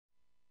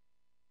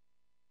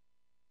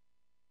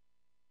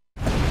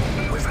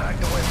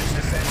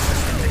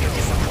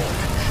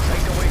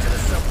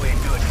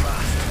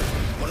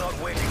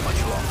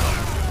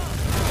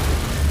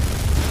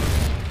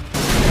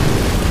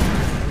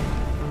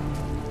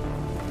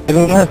I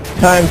don't have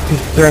time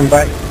to turn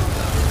back.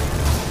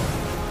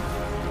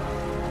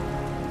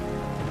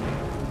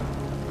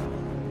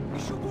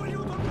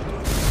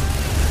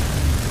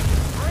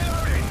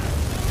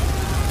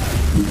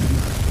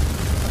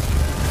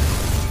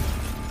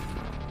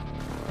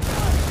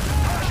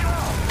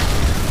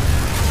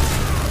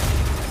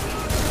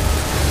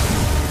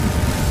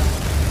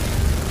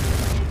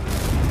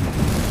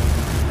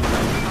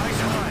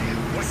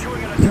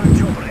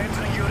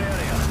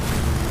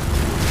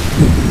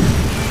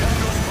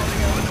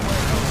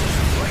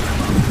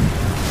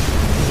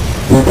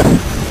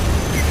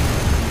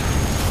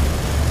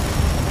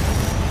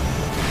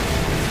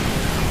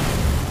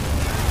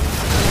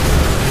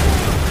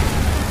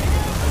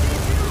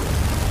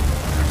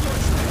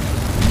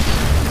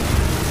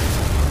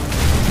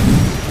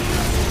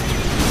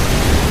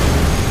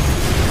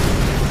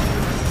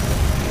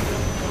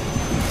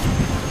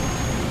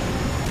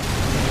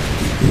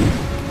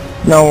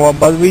 No,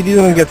 but we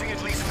didn't get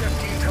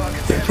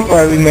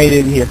where we made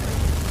it here.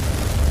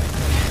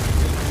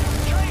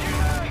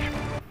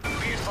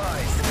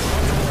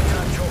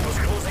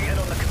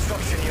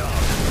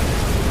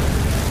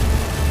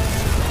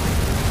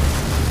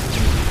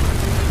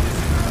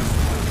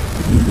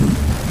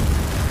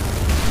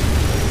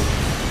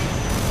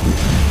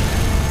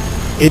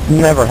 It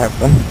never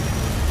happened.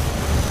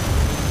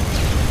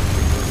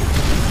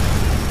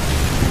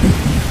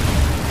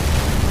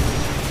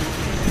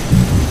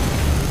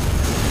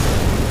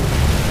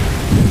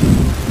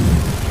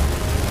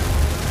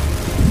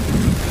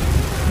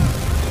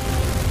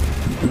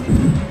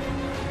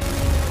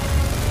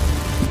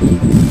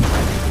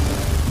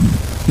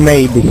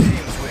 Maybe.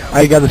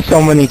 I got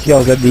so many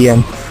kills at the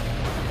end.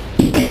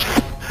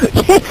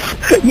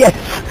 Yes!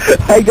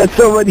 I got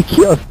so many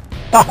kills!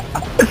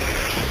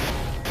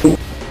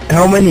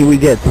 How many we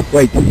get?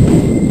 Wait.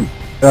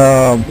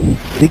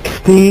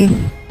 60,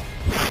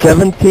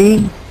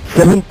 70,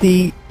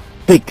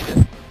 76.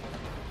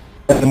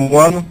 And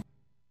one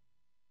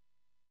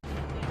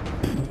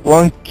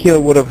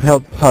kill would have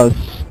helped us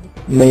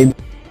maybe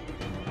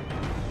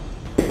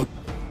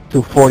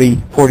to 40,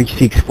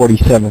 46,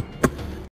 47.